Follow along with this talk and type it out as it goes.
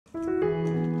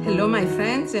Hello my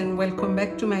friends and welcome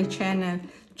back to my channel.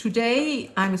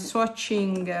 Today I'm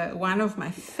swatching one of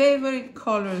my favorite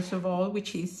colors of all,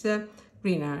 which is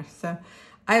green earth.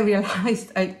 I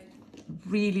realized, I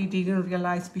really didn't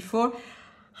realize before,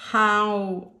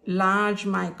 how large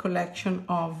my collection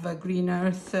of green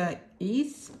earth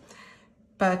is,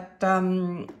 but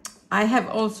I have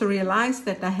also realized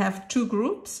that I have two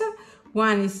groups.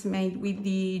 One is made with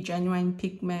the genuine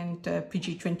pigment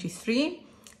PG23,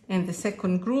 and the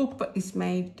second group is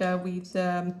made with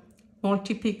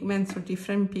multi-pigments or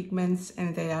different pigments,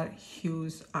 and they are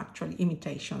hues, actually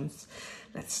imitations.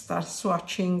 Let's start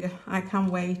swatching. I can't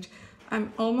wait.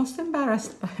 I'm almost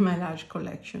embarrassed by my large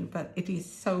collection, but it is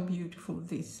so beautiful,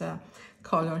 this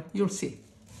color. You'll see.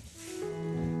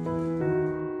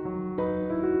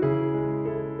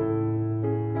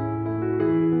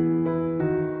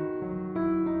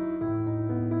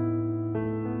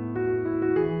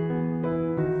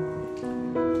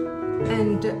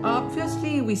 And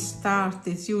obviously we start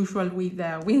as usual with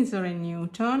Winsor &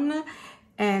 Newton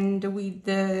and with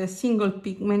the single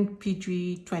pigment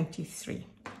PG23.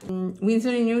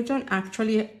 Winsor & Newton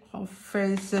actually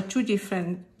offers two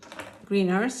different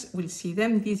green earths. We'll see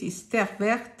them. This is Terre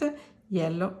Verte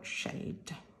yellow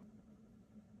shade.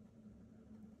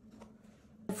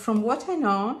 From what I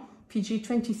know,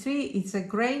 PG23 is a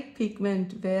great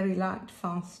pigment, very light,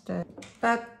 fast,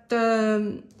 but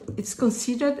it's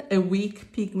considered a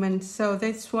weak pigment, so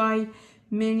that's why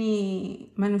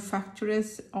many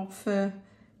manufacturers offer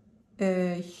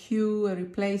a hue, a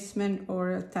replacement,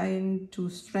 or a tend to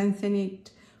strengthen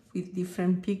it with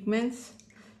different pigments.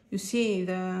 You see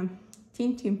the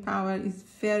tinting power is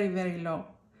very, very low,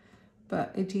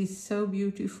 but it is so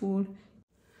beautiful.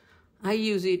 I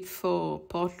use it for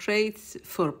portraits,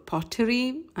 for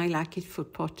pottery. I like it for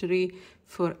pottery,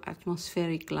 for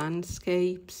atmospheric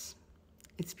landscapes.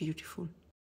 It's beautiful.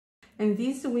 And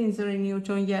this Winsor &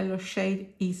 Newton yellow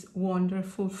shade is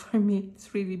wonderful for me.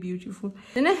 It's really beautiful.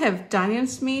 Then I have Daniel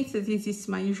Smith. This is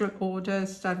my usual order.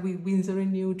 Start with Winsor &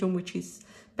 Newton, which is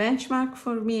benchmark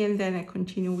for me, and then I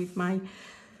continue with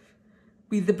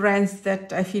the brands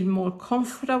that I feel more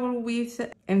comfortable with,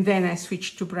 and then I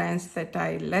switch to brands that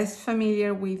I'm less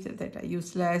familiar with, that I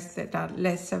use less, that are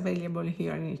less available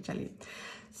here in Italy.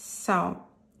 So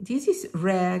this is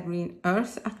rare green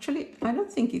earth. Actually, I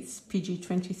don't think it's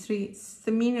PG23. It's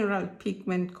the mineral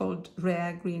pigment called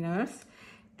rare green earth,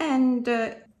 and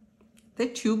the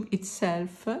tube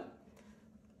itself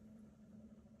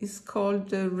is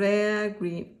called rare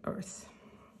green earth.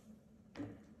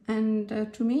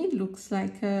 And to me it looks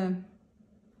like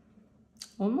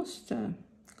almost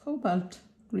cobalt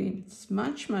green. It's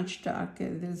much, much darker.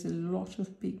 There's a lot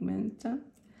of pigment.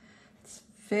 It's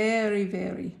very,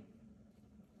 very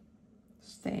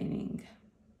staining.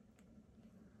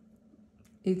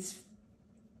 It's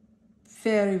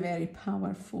very, very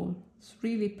powerful. It's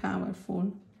really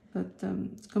powerful, but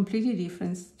it's completely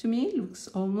different. To me it looks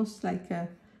almost like a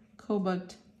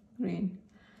cobalt green.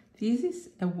 This is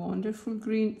a wonderful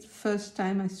green. First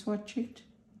time I swatch it.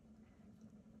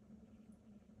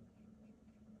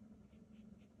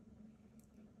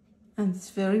 And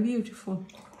it's very beautiful,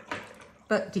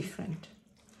 but different.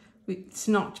 It's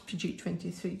not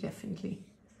PG23, definitely.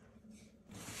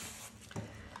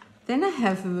 Then I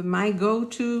have my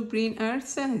go-to green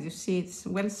earth. As you see, it's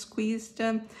well squeezed,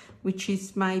 which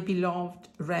is my beloved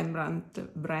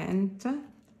Rembrandt brand.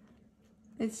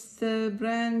 It's the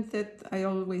brand that I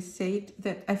always say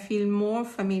that I feel more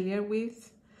familiar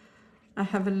with. I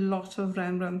have a lot of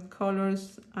Rembrandt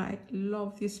colors. I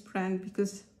love this brand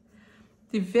because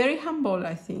they're very humble,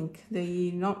 I think.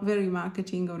 They're not very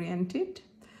marketing oriented,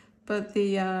 but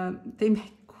they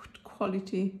make good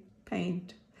quality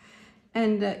paint.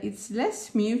 And it's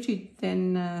less muted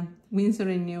than Winsor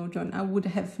 & Newton. I would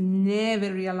have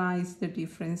never realized the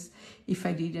difference if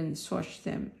I didn't swatch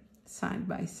them side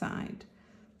by side.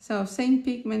 So same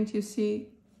pigment, you see,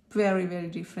 very, very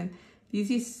different. This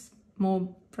is more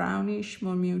brownish,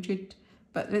 more muted,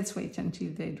 but let's wait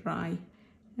until they dry.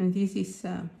 And this is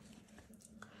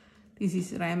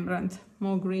Rembrandt,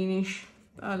 more greenish.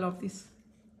 I love this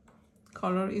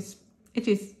color. It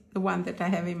is the one that I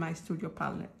have in my studio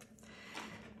palette.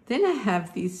 Then I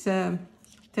have this Terre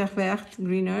Verte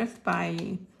green earth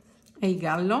by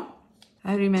A.Gallo.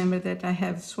 I remember that I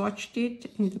have swatched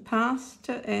it in the past,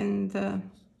 and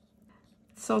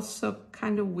it's also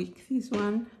kind of weak, this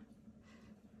one,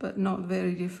 but not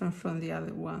very different from the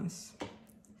other ones.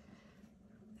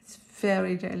 It's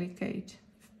very delicate,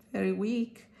 very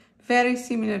weak, very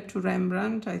similar to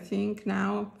Rembrandt, I think,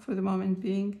 now, for the moment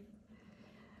being.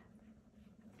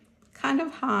 kind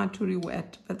of hard to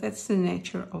re-wet, but that's the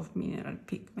nature of mineral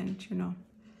pigment, you know.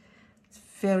 It's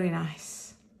very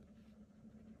nice.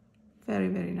 Very,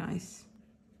 very nice.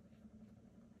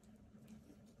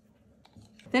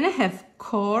 Then I have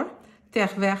Core Terre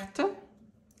Verte.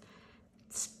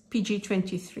 It's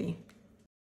PG23.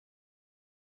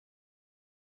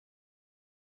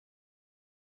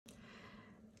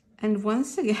 And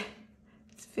once again,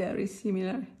 it's very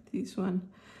similar to this one.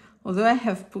 Although I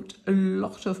have put a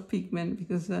lot of pigment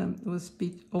because it was a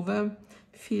bit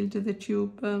overfilled the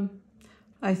tube,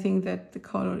 I think that the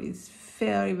color is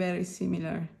very, very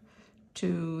similar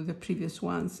to the previous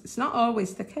ones. It's not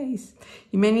always the case.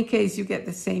 In many cases, you get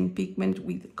the same pigment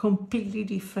with completely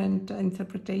different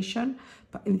interpretation,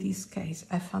 but in this case,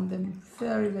 I found them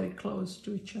very, very close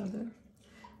to each other,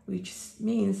 which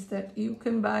means that you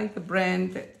can buy the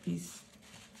brand that is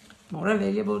more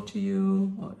available to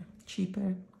you or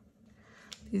cheaper.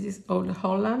 This is Old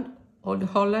Holland. Old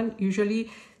Holland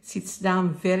usually sits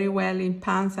down very well in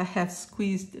pans. I have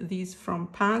squeezed these from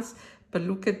pans, but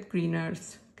look at Green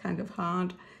Earth, kind of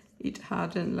hard. It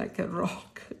hardened like a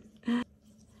rock.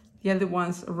 The other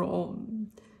ones are all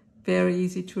very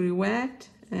easy to re-wet,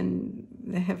 and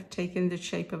they have taken the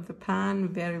shape of the pan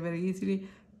very, very easily.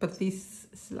 But this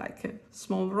is like a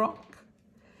small rock,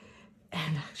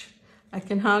 and actually I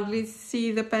can hardly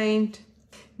see the paint.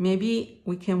 Maybe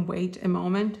we can wait a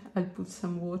moment. I'll put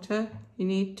some water in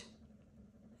it,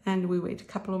 and we wait a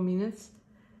couple of minutes,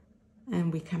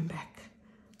 and we come back.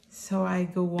 So I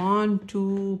go on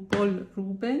to Paul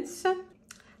Rubens.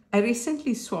 I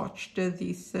recently swatched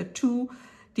these two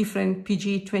different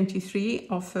PG23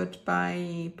 offered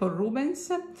by Paul Rubens.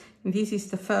 This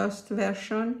is the first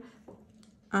version,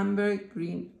 Amber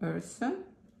Green Earth.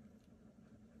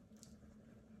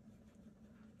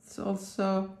 It's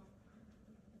also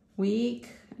weak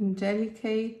and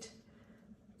delicate.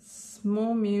 It's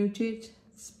more muted.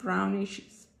 It's brownish.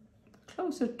 It's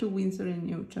closer to Winsor and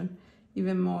Newton,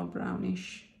 even more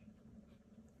brownish.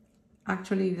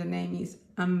 Actually, the name is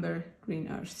Amber Green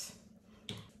Earth.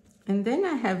 And then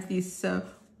I have this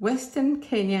Western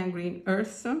Kenya Green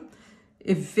Earth,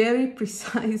 a very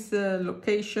precise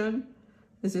location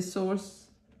as a source,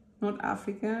 not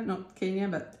Africa, not Kenya,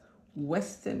 but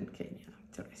Western Kenya.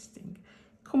 Interesting.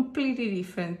 Completely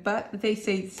different, but they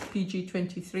say it's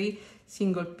PG23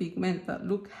 single pigment, but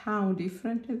look how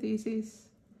different this is.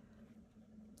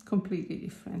 Completely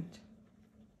different.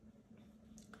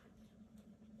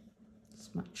 It's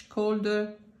much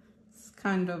colder. It's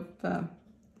kind of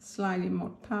slightly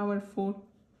more powerful.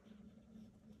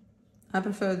 I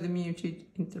prefer the muted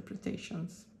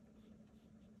interpretations.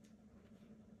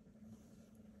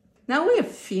 Now we are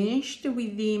finished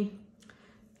with the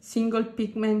single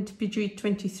pigment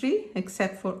PG23,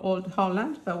 except for Old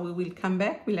Holland, but we will come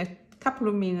back. We'll have a couple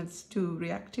of minutes to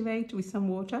reactivate with some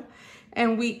water.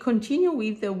 And we continue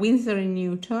with the Winsor and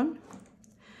Newton.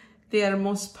 Their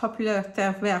most popular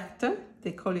Terre Verte,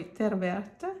 they call it Terre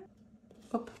Verte.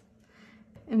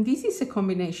 And this is a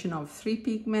combination of three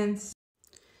pigments: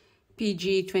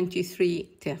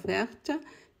 PG23 Terre Verte,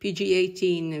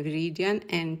 PG18 Viridian,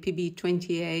 and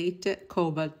PB28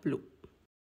 Cobalt Blue.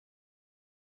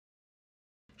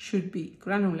 Should be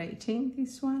granulating,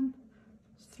 this one,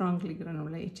 strongly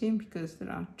granulating, because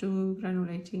there are two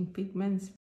granulating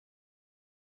pigments.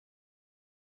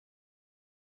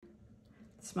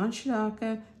 It's much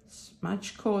darker, it's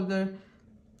much colder,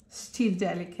 still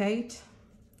delicate,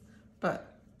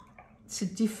 but it's a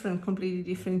different, completely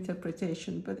different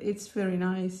interpretation, but it's very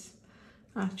nice,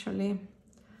 actually.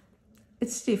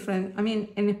 It's different. I mean,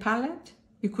 in a palette,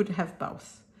 you could have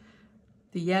both,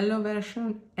 the yellow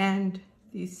version and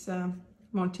this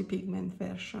multi-pigment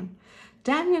version.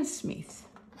 Daniel Smith,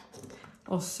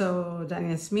 also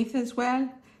Daniel Smith as well.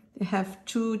 They have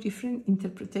two different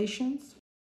interpretations.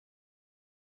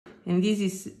 And this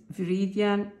is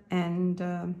Viridian and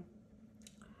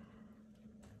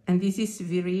this is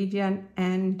Viridian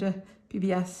and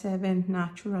PBR7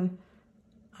 natural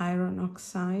iron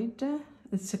oxide.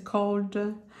 It's a cold,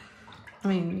 I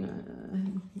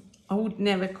mean, I would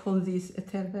never call this a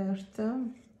Terre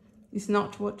Verte. It's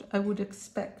not what I would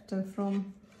expect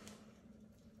from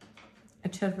a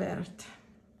Terre Verte.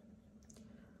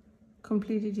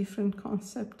 Completely different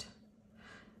concept.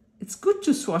 It's good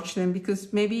to swatch them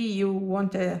because maybe you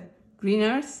want a Green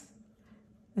Earth,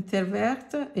 a Terre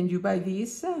Verte, and you buy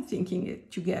this thinking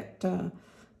that you get a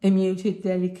muted,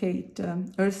 delicate,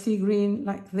 earthy green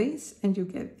like this, and you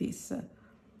get this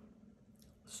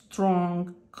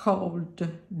strong, cold,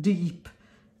 deep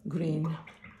green.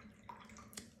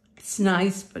 It's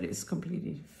nice, but it's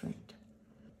completely different.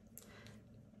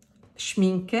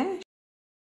 Schminke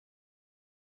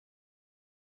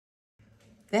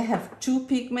They have two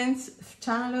pigments,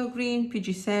 phthalo green,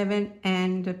 PG7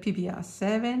 and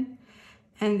PBR7,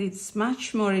 and it's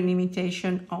much more an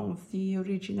imitation of the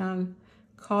original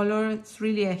color. It's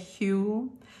really a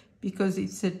hue because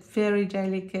it's a very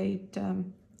delicate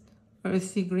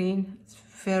earthy green. It's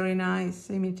very nice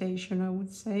imitation, I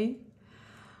would say.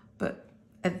 But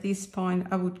at this point,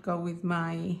 I would go with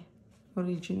my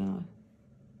original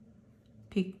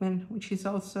pigment, which is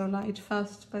also light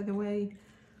fast, by the way.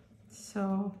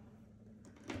 So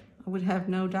I would have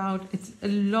no doubt. It's a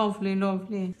lovely,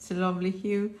 it's a lovely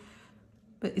hue,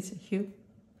 but it's a hue.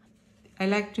 I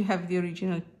like to have the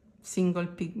original single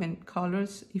pigment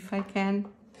colors if I can.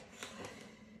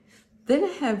 Then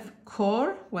I have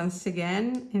Core once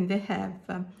again, and they have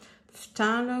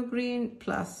phthalo green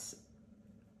plus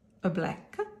a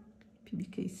black,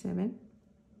 PBK7,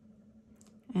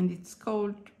 and it's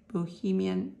called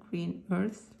Bohemian Green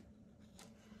Earth.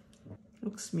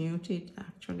 Looks muted,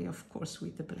 actually, of course,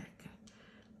 with the black.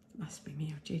 It must be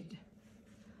muted. You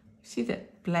see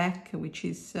that black, which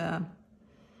is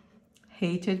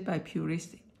hated by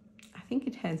purists. I think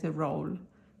it has a role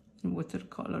in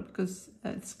watercolor because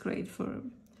it's great for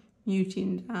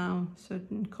muting down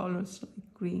certain colors like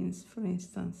greens, for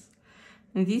instance.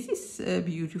 And this is a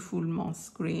beautiful moss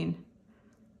green.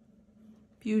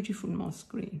 Beautiful moss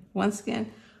green. Once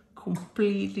again,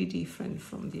 completely different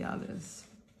from the others.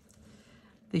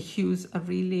 The hues are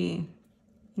really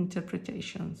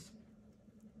interpretations.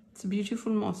 It's a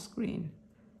beautiful moss green.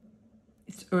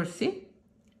 It's earthy.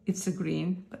 It's a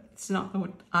green, but it's not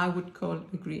what I would call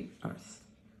a green earth.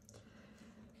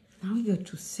 Now we go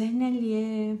to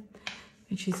Sennelier,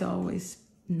 which is always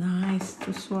nice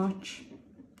to swatch.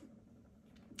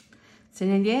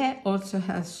 Sennelier also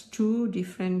has two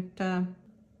different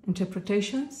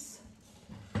interpretations.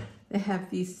 They have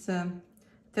this Terre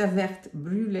Verte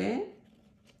Brûlée,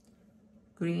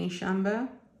 greenish amber,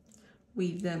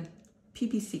 with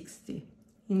PP60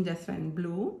 in Death and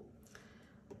Blue,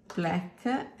 black,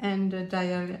 and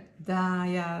diary-lined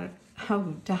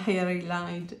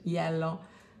yellow,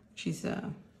 which is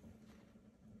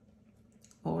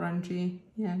orangey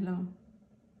yellow,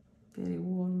 very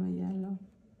warm yellow.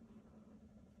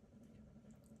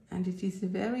 And it is a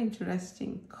very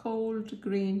interesting cold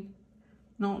green,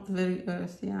 not very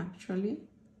earthy actually,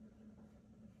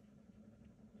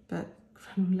 but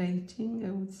granulating,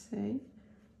 I would say.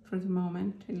 For the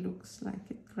moment, it looks like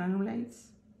it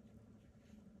granulates.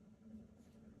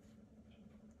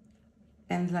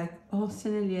 And like all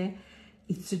Sennelier,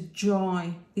 it's a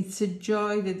joy. It's a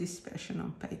joy, the dispersion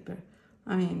on paper.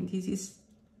 I mean, these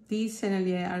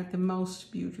Sennelier are the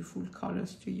most beautiful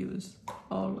colors to use,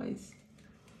 always.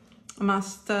 I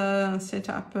must set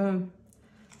up a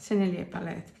Sennelier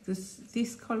palette because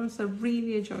these colors are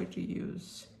really a joy to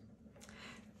use.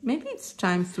 Maybe it's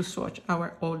time to swatch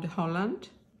our old Holland.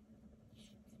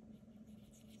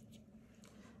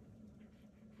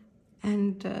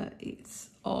 And it's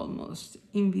almost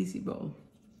invisible.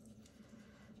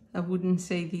 I wouldn't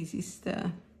say this is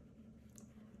the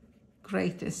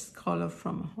greatest color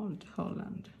from old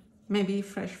Holland. Maybe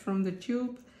fresh from the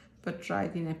tube, but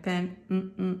dried in a pen.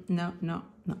 No.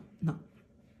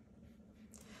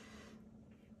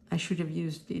 I should have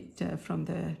used it from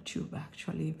the tube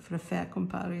actually for a fair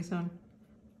comparison.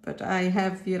 But I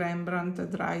have the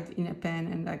Rembrandt dried in a pen,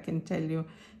 and I can tell you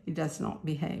it does not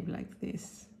behave like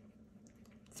this.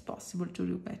 It's possible to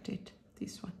look at it,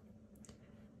 this one.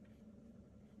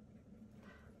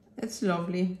 It's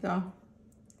lovely though,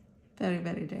 very,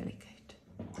 very delicate.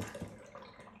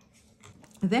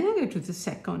 Then I go to the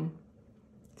second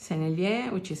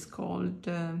Sennelier, which is called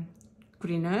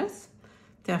Green Earth,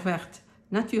 Terre Verte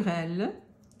Naturelle,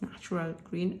 Natural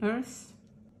Green Earth.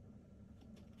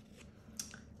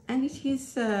 And it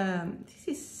is, this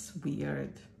is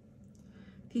weird.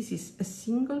 This is a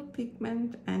single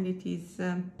pigment, and it is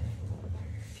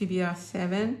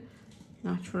PBR7,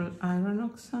 natural iron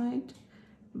oxide,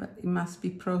 but it must be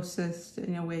processed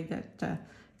in a way that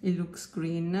it looks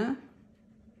green.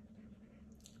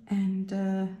 And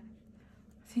I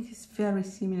think it's very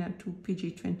similar to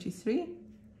PG23.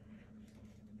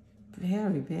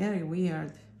 Very, very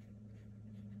weird.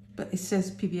 But it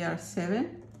says PBR7,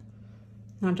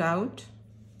 no doubt.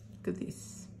 Look at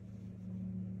this.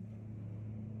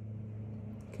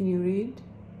 Can you read?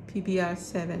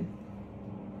 PBR7.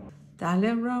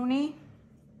 Daler Rowney,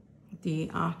 the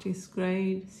artist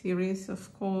grade series,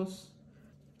 of course.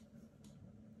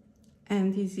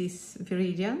 And this is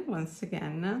Viridian, once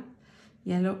again,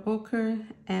 yellow ochre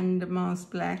and moss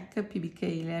black,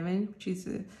 PBK11, which is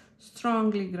a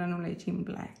strongly granulating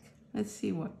black. Let's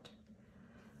see what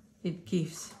it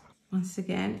gives. Once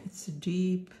again, it's a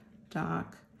deep,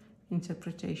 dark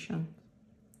interpretation.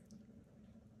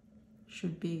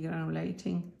 Should be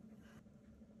granulating.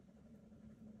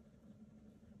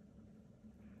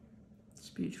 It's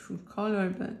beautiful color,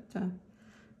 but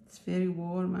it's very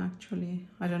warm actually.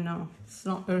 I don't know, it's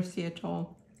not earthy at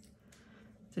all.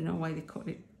 I don't know why they call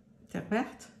it Terre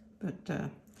Verte,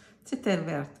 but it's a Terre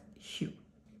Verte hue.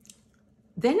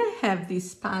 Then I have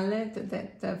this palette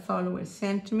that a follower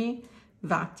sent me,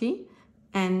 Vati,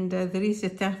 and there is a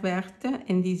Terre Verte,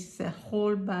 and this is a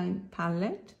Holbein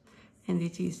palette, and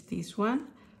it is this one.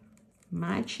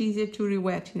 Much easier to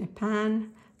re-wet in a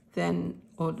pan than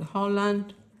Old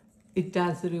Holland. It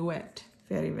does re-wet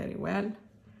very, very well.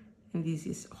 And this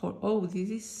is, oh, this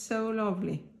is so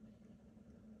lovely.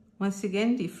 Once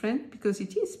again, different because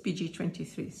it is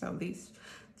PG23, so this is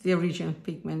the original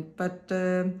pigment, but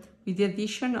with the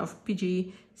addition of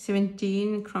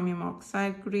PG17 chromium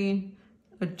oxide green,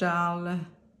 a dull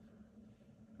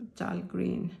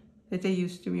green that I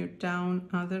used to mute down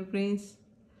other greens,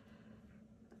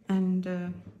 and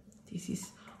this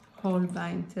is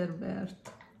Holbein Terre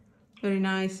Verte. Very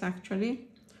nice actually.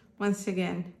 Once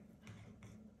again,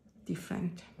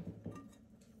 different,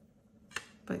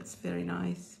 but it's very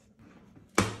nice.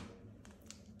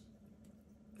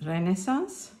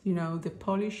 Renesans, you know, the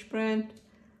Polish brand,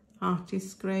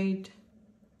 artist grade,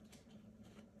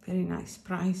 very nice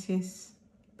prices,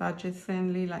 budget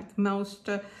friendly, like most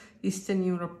Eastern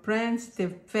Europe brands.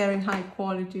 They're very high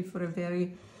quality for a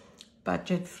very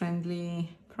budget friendly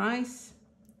price,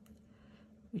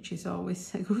 which is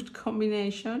always a good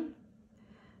combination.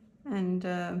 And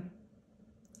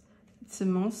it's a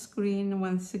moss green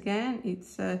once again.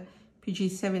 It's a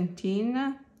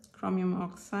PG17 chromium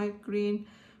oxide green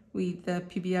with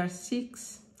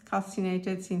PBr6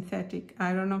 calcinated synthetic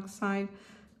iron oxide,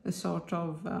 a sort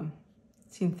of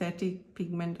synthetic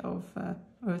pigment of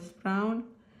earth brown,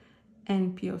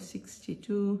 and PO62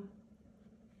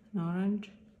 in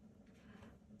orange.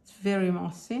 It's very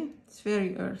mossy, it's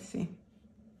very earthy.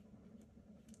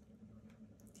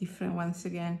 Different once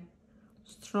again,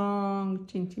 strong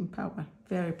tinting power,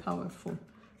 very powerful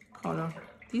color.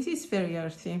 This is very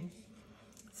earthy.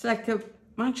 It's like a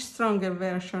much stronger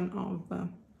version of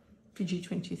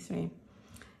PG23.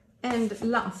 And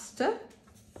last,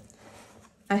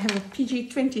 I have a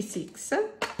PG26.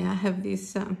 I have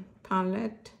this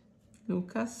palette,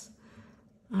 Lukas.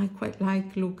 I quite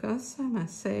like Lukas, I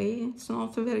must say. It's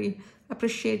not a very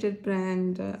appreciated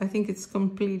brand. I think it's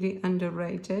completely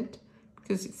underrated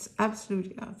because it's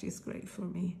absolutely artist grade for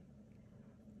me.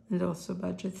 And also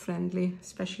budget friendly,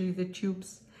 especially the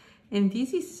tubes. And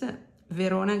this is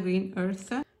Verona Green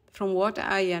Earth. From what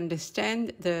I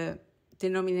understand, the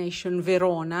denomination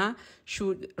Verona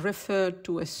should refer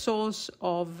to a source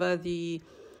of the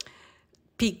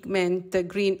pigment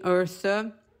green earth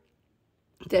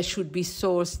that should be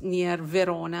sourced near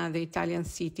Verona, the Italian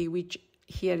city, which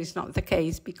here is not the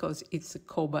case because it's a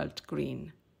cobalt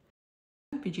green.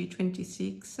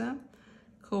 PG26,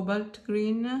 cobalt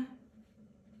green.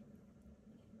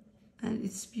 And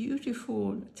it's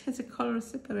beautiful. It has a color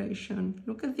separation.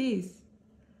 Look at this.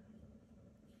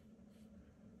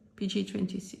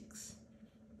 PG26.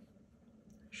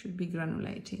 Should be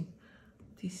granulating.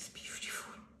 This is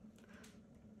beautiful.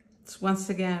 It's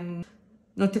once again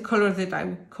not the color that I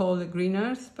would call a green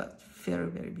earth, but very,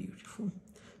 very beautiful.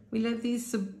 We let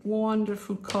these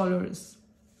wonderful colors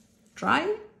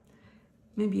dry.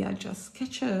 Maybe I'll just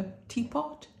sketch a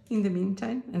teapot in the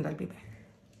meantime, and I'll be back.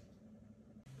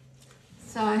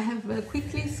 So I have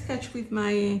quickly sketched with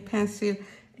my pencil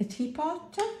a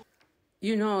teapot.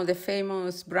 You know, the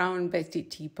famous Brown Betty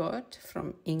teapot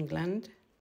from England.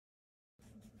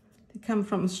 They come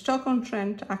from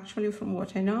Stoke-on-Trent, actually, from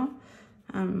what I know.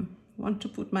 Want to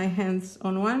put my hands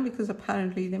on one because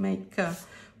apparently they make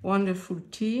wonderful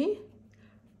tea.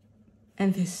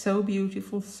 And they're so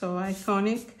beautiful, so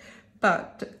iconic.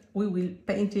 But we will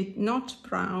paint it not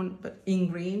brown, but in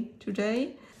green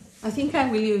today. I think I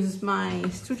will use my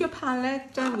studio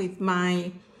palette with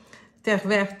my Terre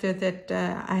Verte that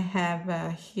I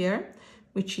have here,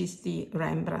 which is the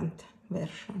Rembrandt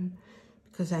version,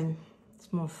 because I'm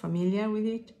more familiar with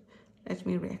it. Let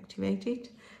me reactivate it.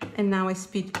 And now I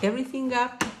speed everything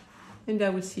up, and I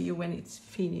will see you when it's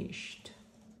finished.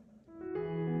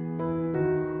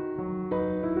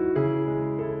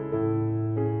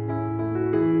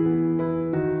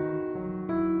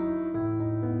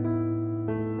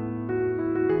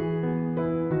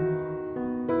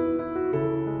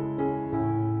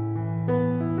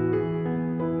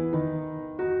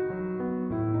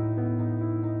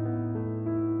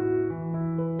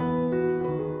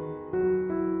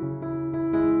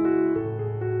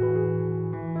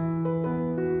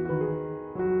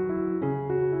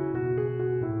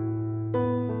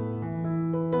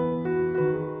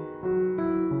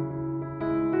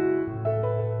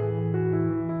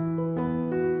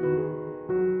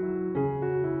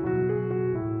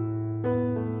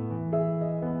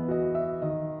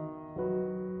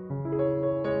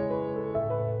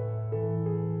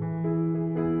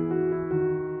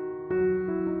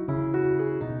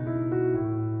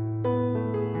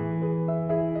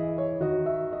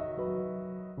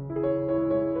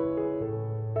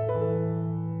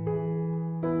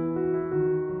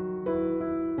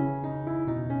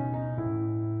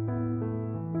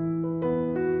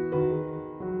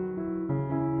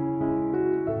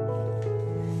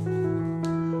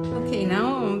 Okay,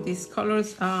 now these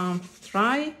colors are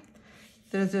dry.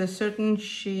 There's a certain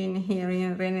sheen here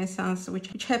in Renesans,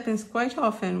 which happens quite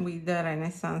often with the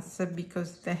Renesans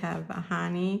because they have a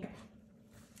honey.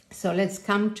 So let's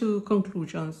come to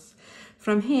conclusions.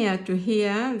 From here to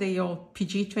here, they are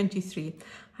PG23.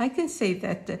 I can say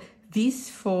that these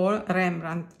four,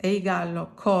 Rembrandt,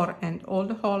 A.Gallo, Cor, and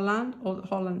Old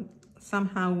Holland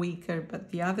somehow weaker, but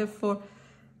the other four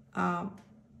are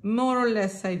more or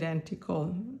less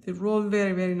identical. They're all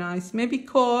very, very nice. Maybe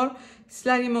Cor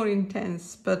slightly more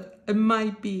intense, but it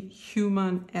might be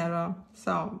human error.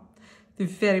 So they're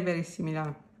very, very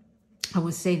similar. I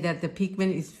would say that the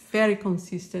pigment is very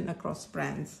consistent across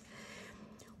brands.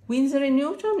 Winsor &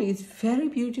 Newton is very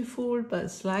beautiful,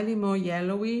 but slightly more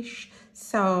yellowish.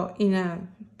 So in a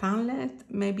palette,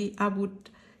 maybe I would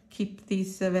keep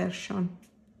this version,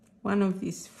 one of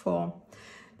these four.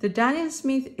 The Daniel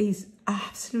Smith is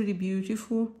absolutely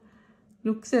beautiful.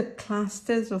 Look at the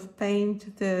clusters of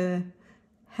paint, the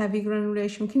heavy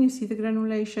granulation. Can you see the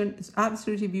granulation? It's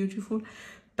absolutely beautiful,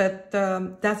 but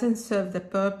doesn't serve the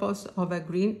purpose of a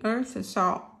green earth.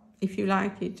 So if you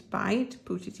like it, buy it,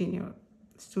 put it in your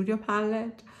studio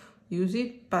palette, use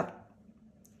it, but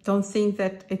don't think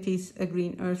that it is a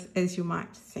green earth as you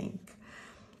might think.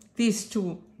 These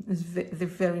two, they're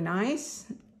very nice,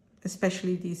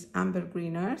 especially this amber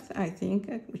green earth, I think,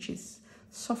 which is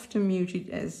soft and muted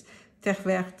as Terre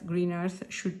Verte green earth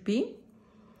should be.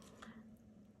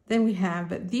 Then we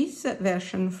have this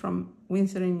version from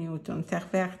Winsor & Newton, Terre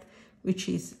Verte, which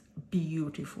is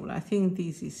beautiful. I think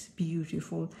this is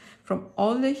beautiful. From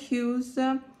all the hues,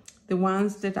 the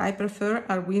ones that I prefer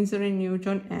are Winsor &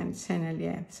 Newton and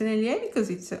Sennelier. Sennelier because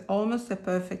it's almost a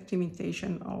perfect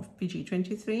imitation of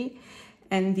PG23,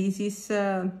 and this is,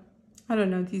 I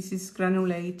don't know, this is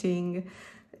granulating.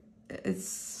 It's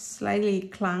slightly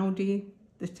cloudy,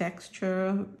 the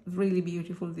texture, really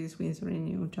beautiful, this Winsor &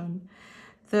 Newton.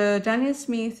 The Daniel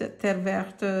Smith Terre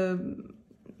Verte,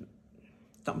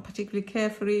 don't particularly care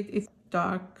for it. It's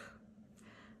dark,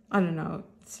 I don't know,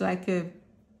 it's like a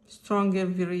stronger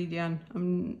viridian.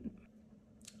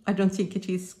 I don't think it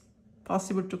is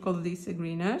possible to call this a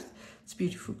green earth. It's a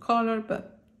beautiful color,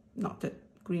 but not a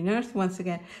green earth. Once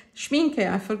again, Schminke,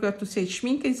 I forgot to say,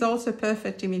 Schminke is also a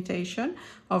perfect imitation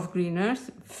of green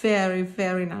earth. Very,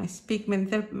 very nice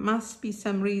pigment. There must be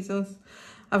some reasons,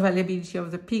 availability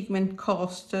of the pigment,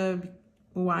 cost,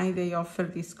 why they offer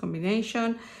this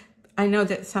combination. I know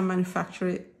that some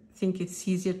manufacturers think it's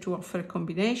easier to offer a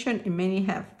combination, and many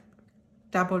have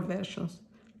double versions.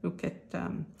 Look at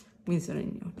Winsor &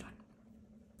 Newton.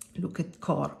 Look at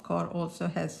Cor. Cor also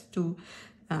has two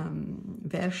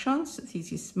versions.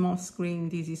 This is moss green.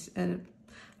 This is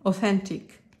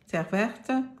authentic Terre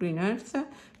Verte, green earth,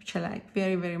 which I like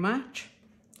very, very much.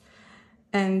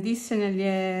 And this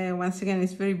Sennelier, once again,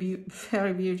 is very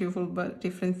beautiful, but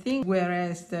different thing.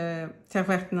 Whereas the Terre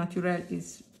Verte Naturel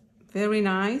is very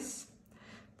nice.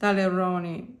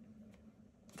 Rowney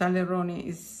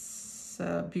is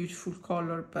a beautiful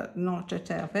color, but not a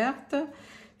Terre Verte.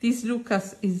 This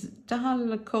Lukas is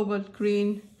dull cobalt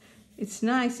green. It's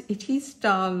nice. It is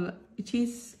dull. It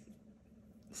is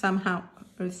somehow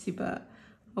earthy, but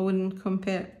I wouldn't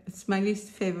compare. It's my least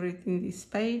favorite in this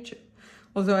page,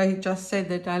 although I just said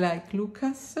that I like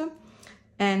Lukas.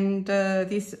 And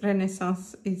this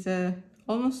Renesans is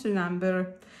almost an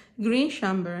amber, green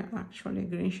chamber, actually,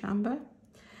 green chamber.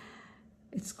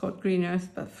 It's called green earth,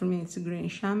 but for me it's a green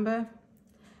chamber.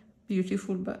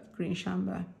 Beautiful, but green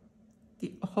chamber.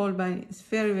 The Holbein is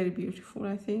very, very beautiful,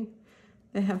 I think.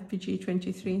 They have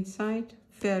PG23 inside.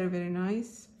 Very, very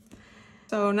nice.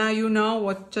 So now you know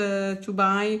what to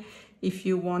buy. If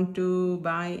you want to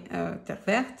buy Terre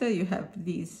Verte, you have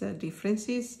these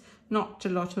differences. Not a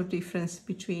lot of difference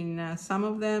between some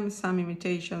of them, some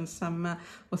imitations, some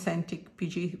authentic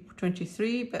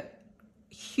PG23, but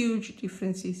huge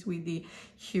differences with the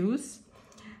hues.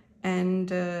 And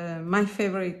my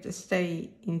favorite stay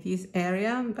in this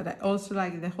area, but I also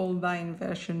like the Holbein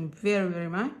version very, very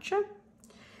much.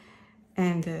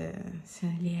 And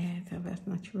Sennelier, Terre Verte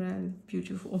Naturel,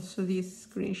 beautiful. Also this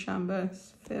green chamber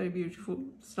is very beautiful.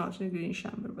 It's not a green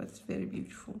chamber, but it's very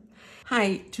beautiful.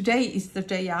 Hi, today is the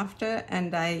day after,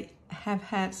 and I have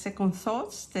had second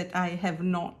thoughts that I have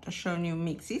not shown you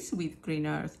mixes with green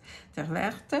earth Terre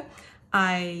Verte.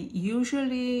 I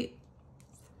usually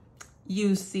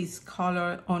use this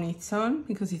color on its own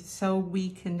because it's so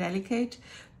weak and delicate,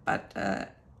 but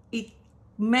it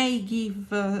may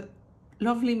give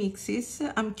lovely mixes.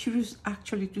 I'm curious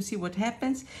actually to see what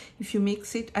happens if you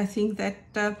mix it. I think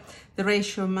that the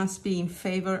ratio must be in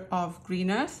favor of green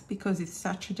earth because it's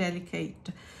such a delicate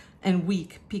and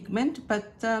weak pigment,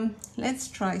 but let's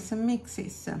try some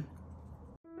mixes.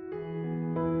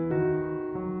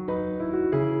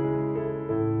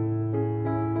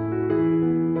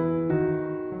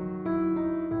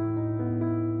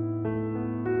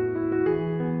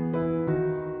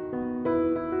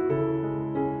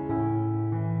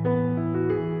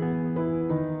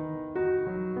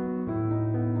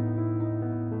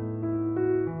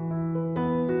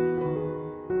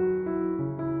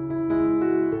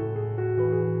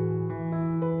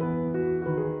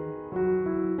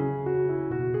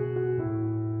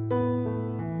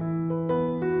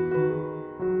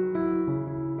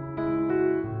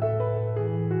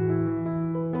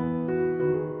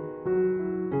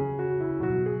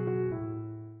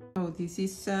 This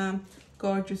is a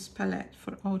gorgeous palette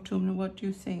for autumn. What do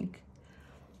you think?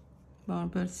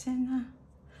 Marble Senna,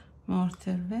 more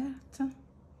Terre Verte.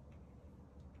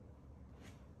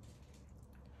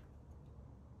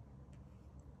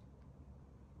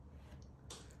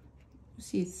 You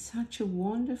see, it's such a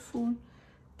wonderful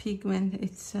pigment.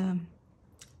 It's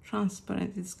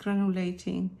transparent, it's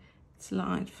granulating, it's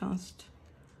light, fast,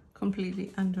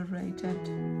 completely underrated.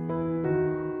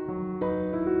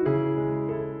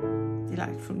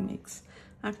 Delightful mix.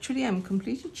 Actually, I'm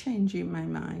completely changing my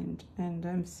mind and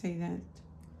I'm saying that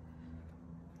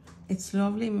it's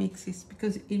lovely mixes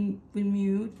because we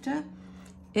mute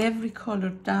every color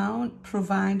down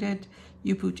provided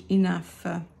you put enough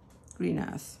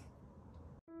greeners.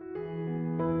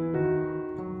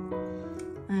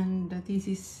 And this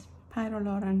is pyrrole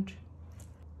orange,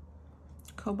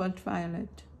 cobalt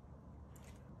violet,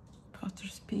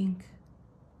 potter's pink,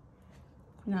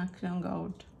 quinacridone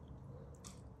gold,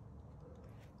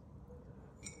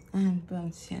 and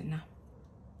burnt sienna.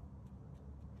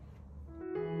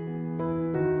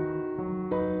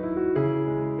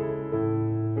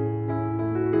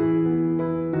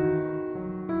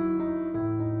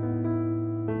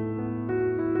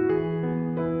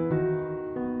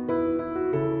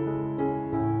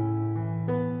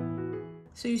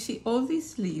 So you see, all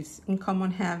these leaves in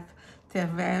common have Terre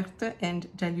Verte and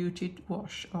diluted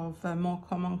wash of more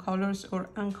common colors or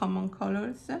uncommon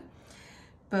colors,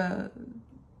 but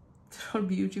they're all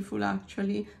beautiful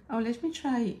actually. Oh, let me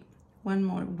try one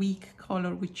more weak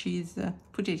color, which is,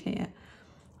 put it here,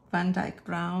 Van Dyke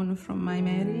Brown from My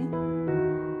Mary.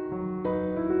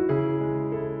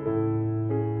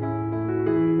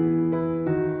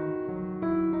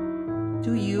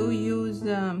 Do you use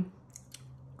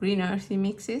green earthy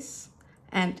mixes?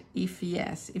 And if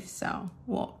yes, if so,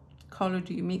 what color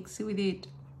do you mix with it?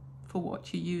 For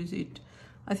what you use it?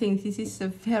 I think this is a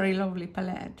very lovely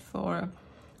palette for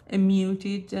a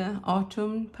muted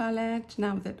autumn palette,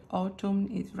 now that autumn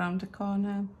is round the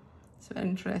corner. It's very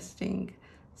interesting.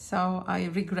 So I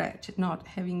regret not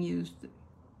having used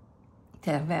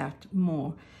Terre Verte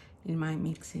more in my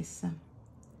mixes.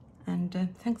 And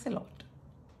thanks a lot.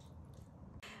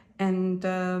 And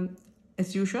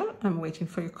as usual, I'm waiting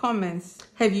for your comments.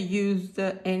 Have you used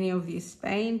any of this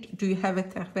paint? Do you have a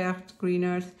Terre Verte green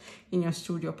earth in your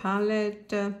studio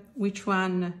palette? Which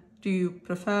one do you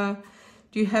prefer?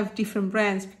 Do you have different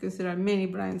brands? Because there are many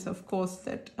brands, of course,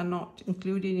 that are not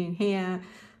included in here.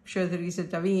 I'm sure there is a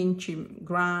Da Vinci,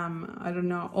 Graham, I don't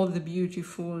know, all the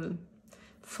beautiful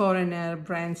foreigner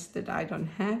brands that I don't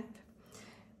have.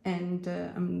 And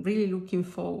I'm really looking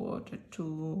forward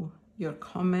to your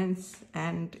comments,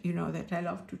 and you know that I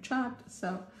love to chat,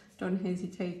 so don't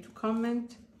hesitate to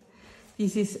comment.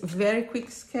 This is a very quick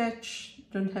sketch,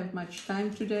 don't have much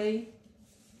time today,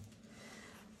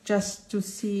 just to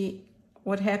see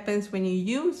what happens when you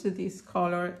use this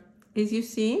color. As you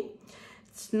see,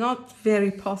 it's not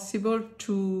very possible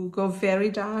to go very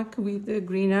dark with the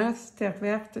green earth, Terre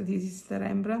Verte. This is the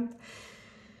Rembrandt.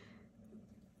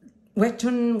 Wet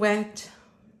on wet,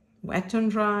 wet on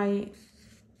dry.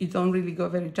 You don't really go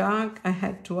very dark. I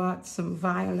had to add some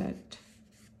violet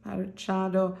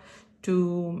shadow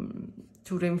to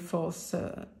reinforce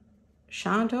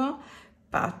shadow,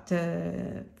 but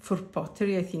for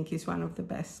pottery, I think is one of the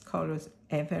best colors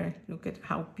ever. Look at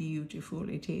how beautiful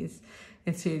it is.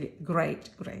 It's a great,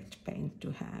 great paint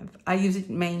to have. I use it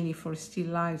mainly for still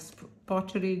lifes,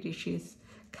 pottery, dishes,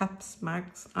 cups,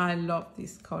 mugs. I love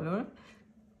this color.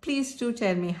 Please do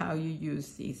tell me how you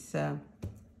use this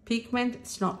pigment.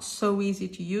 It's not so easy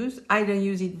to use. I don't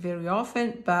use it very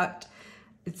often, but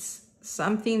it's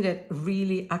something that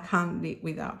really I can't live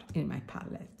without in my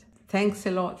palette. Thanks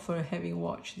a lot for having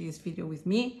watched this video with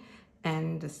me,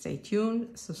 and stay tuned,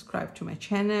 subscribe to my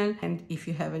channel, and if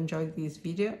you have enjoyed this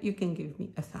video, you can give me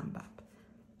a thumb up.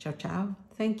 Ciao ciao,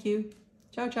 thank you.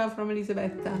 Ciao ciao from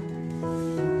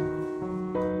Elisabetta.